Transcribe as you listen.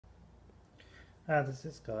Hi, this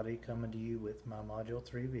is Scotty coming to you with my Module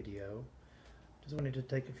 3 video. Just wanted to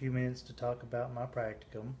take a few minutes to talk about my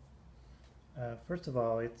practicum. First of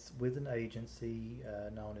all, it's with an agency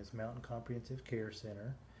known as Mountain Comprehensive Care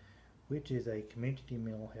Center, which is a community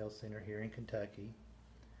mental health center here in Kentucky.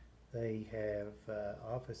 They have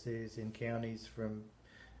offices in counties from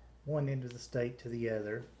one end of the state to the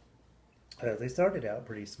other. They started out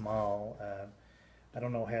pretty small. I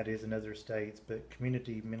don't know how it is in other states, but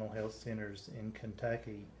community mental health centers in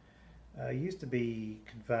Kentucky used to be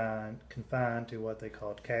confined to what they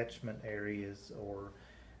called catchment areas or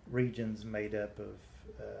regions made up of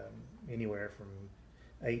anywhere from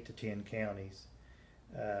 8 to 10 counties.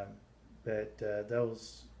 Um, but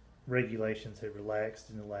those regulations have relaxed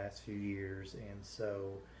in the last few years, and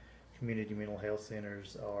so community mental health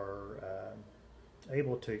centers are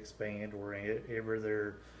able to expand wherever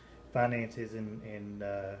their finances and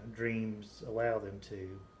dreams allow them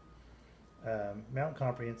to. Mountain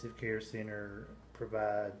Comprehensive Care Center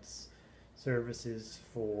provides services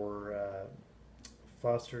for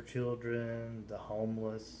foster children, the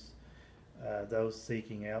homeless, those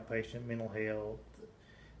seeking outpatient mental health,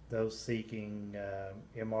 those seeking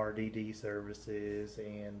MRDD services,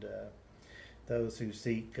 and those who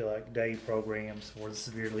seek like day programs for the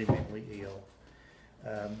severely mentally ill.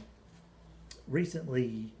 Um,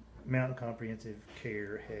 Recently, Mountain Comprehensive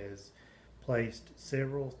Care has placed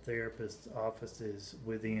several therapists' offices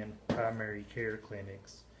within primary care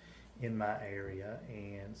clinics in my area,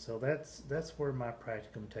 and so that's where my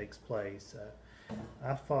practicum takes place.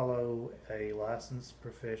 I follow a licensed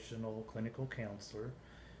professional clinical counselor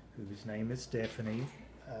whose name is Stephanie.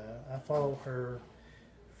 I follow her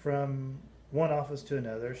from one office to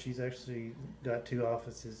another. She's actually got two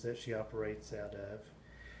offices that she operates out of,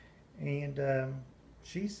 and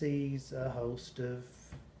she sees a host of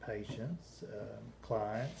patients,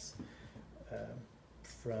 clients, um,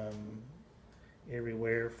 from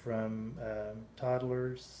everywhere from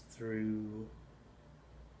toddlers through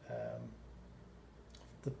um,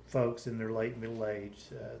 the folks in their late middle age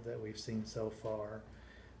that we've seen so far.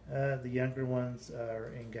 The younger ones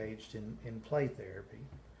are engaged in play therapy.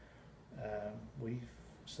 We've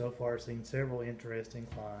so far seen several interesting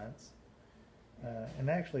clients. And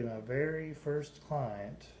actually, my very first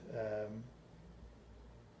client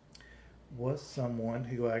was someone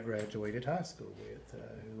who I graduated high school with,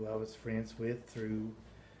 who I was friends with through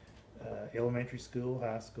elementary school,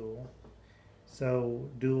 high school. So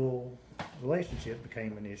dual relationship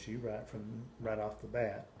became an issue right off the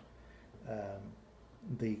bat. Um,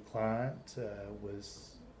 the client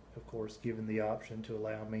was, of course, given the option to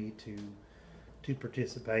allow me to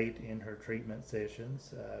participate in her treatment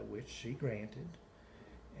sessions, which she granted,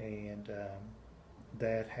 and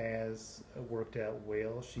that has worked out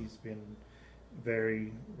well. She's been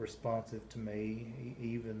very responsive to me,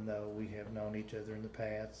 even though we have known each other in the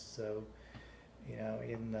past. So,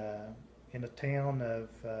 in a town of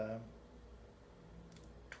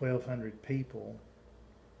 1,200 people,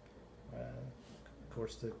 of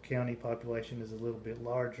course, the county population is a little bit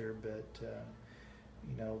larger, but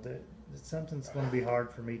that something's going to be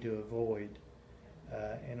hard for me to avoid.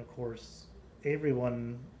 And of course,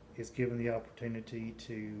 everyone is given the opportunity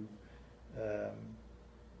to um,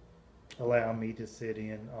 allow me to sit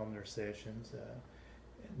in on their sessions.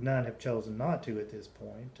 None have chosen not to at this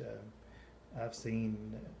point. I've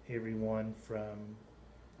seen everyone from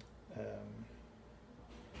um,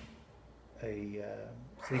 a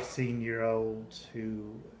 16-year-old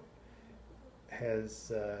who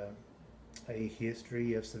has a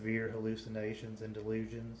history of severe hallucinations and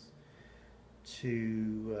delusions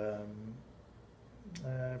to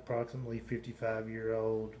approximately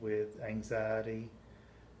 55-year-old with anxiety.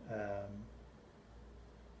 Um,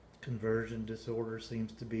 Conversion disorder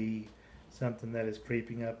seems to be something that is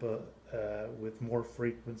creeping up with more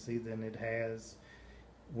frequency than it has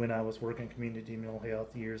when I was working community mental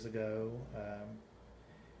health years ago.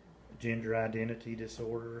 Gender identity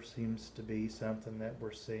disorder seems to be something that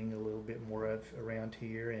we're seeing a little bit more of around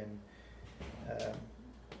here, and um,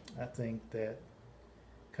 I think that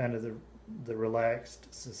kind of the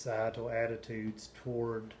relaxed societal attitudes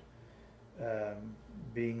toward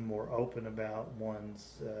being more open about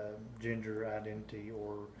one's gender identity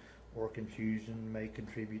or confusion may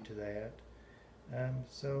contribute to that.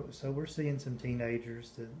 So we're seeing some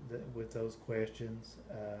teenagers that with those questions,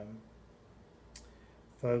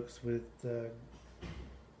 folks with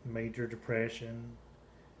major depression,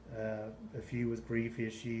 a few with grief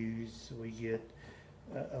issues. We get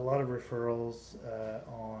a lot of referrals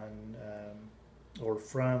on or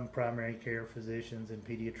from primary care physicians and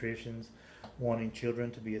pediatricians wanting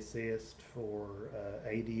children to be assessed for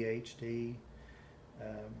ADHD.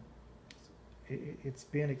 Um, it's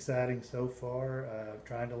been exciting so far,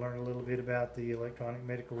 trying to learn a little bit about the electronic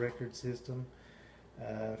medical record system.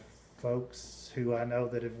 Uh, Folks who I know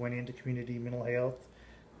that have went into community mental health,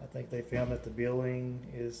 I think they found that the billing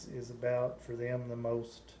is about, for them, the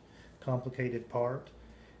most complicated part.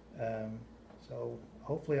 Um, so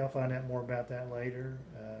hopefully I'll find out more about that later.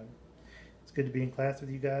 It's good to be in class with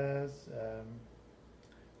you guys.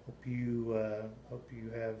 Hope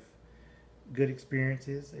you have good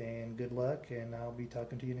experiences and good luck, and I'll be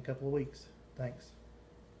talking to you in a couple of weeks. Thanks.